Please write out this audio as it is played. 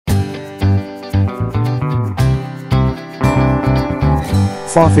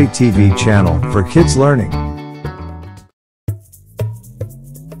Fofi TV channel for kids learning.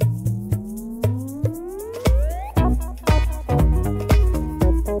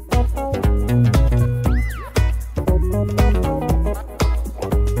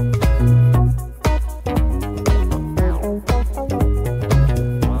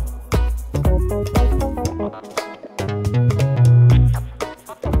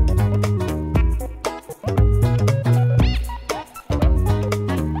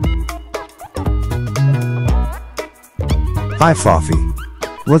 Hi Fofi.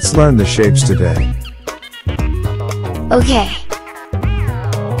 Let's learn the shapes today. Okay.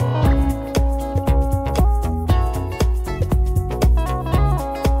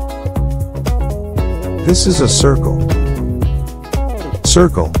 This is a circle.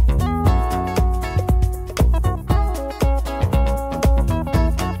 Circle.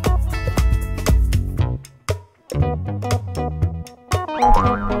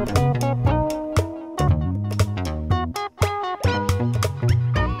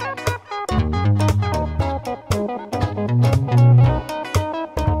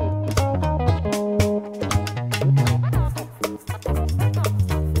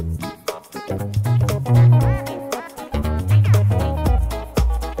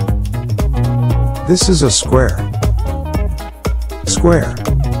 This is a square. Square.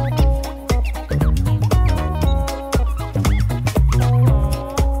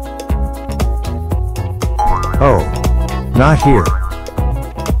 Oh, not here.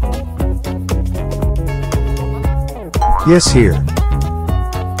 Yes, here.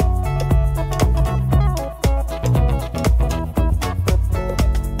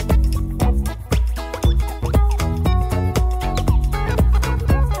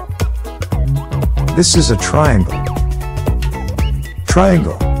 This is a triangle.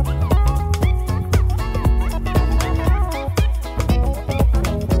 Triangle.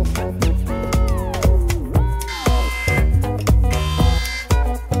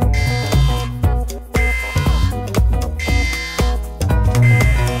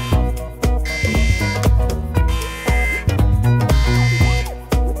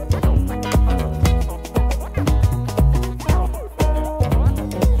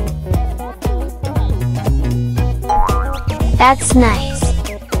 That's nice.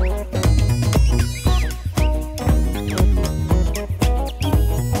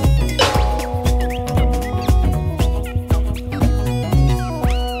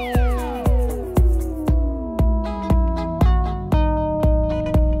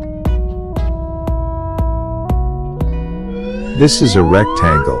 This is a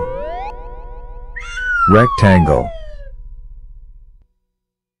rectangle. Rectangle.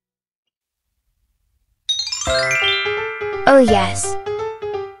 Oh yes.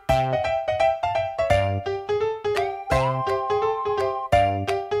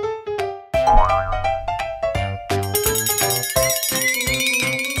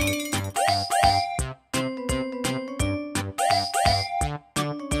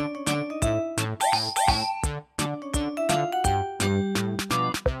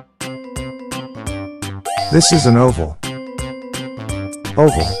 This is an oval.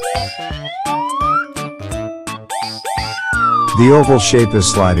 Oval. The oval shape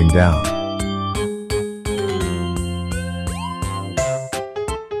is sliding down.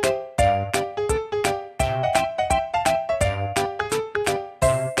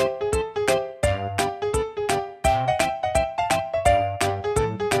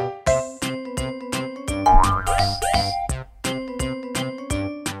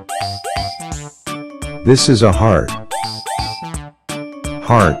 This is a heart.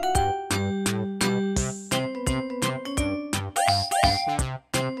 Heart.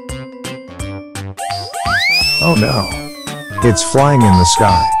 Oh no! It's flying in the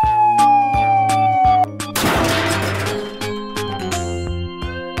sky.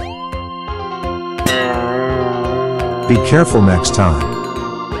 Be careful next time.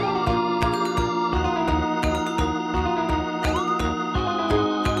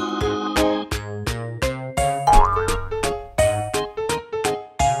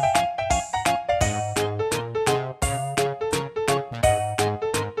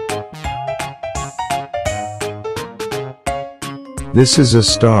 This is a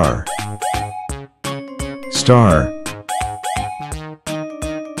star. Star.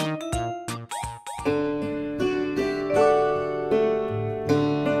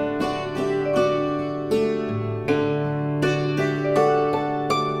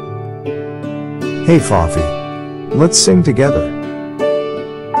 Hey Fofi, let's sing together.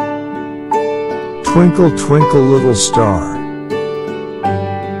 Twinkle, twinkle, little star.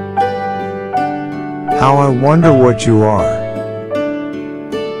 How I wonder what you are.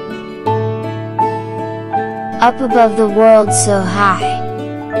 Up above the world so high.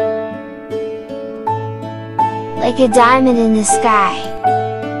 Like a diamond in the sky.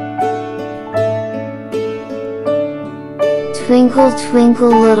 Twinkle, twinkle,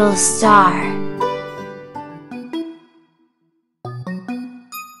 little star.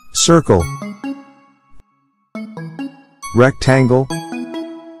 Circle, rectangle,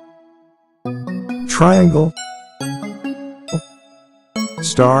 triangle,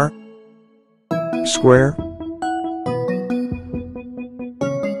 star, square,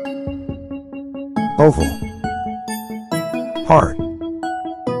 oval, heart.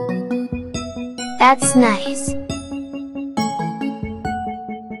 That's nice.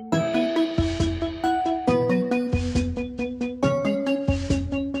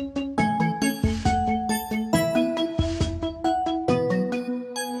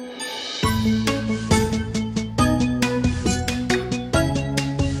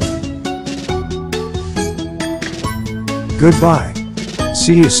 Goodbye.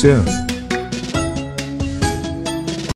 See you soon.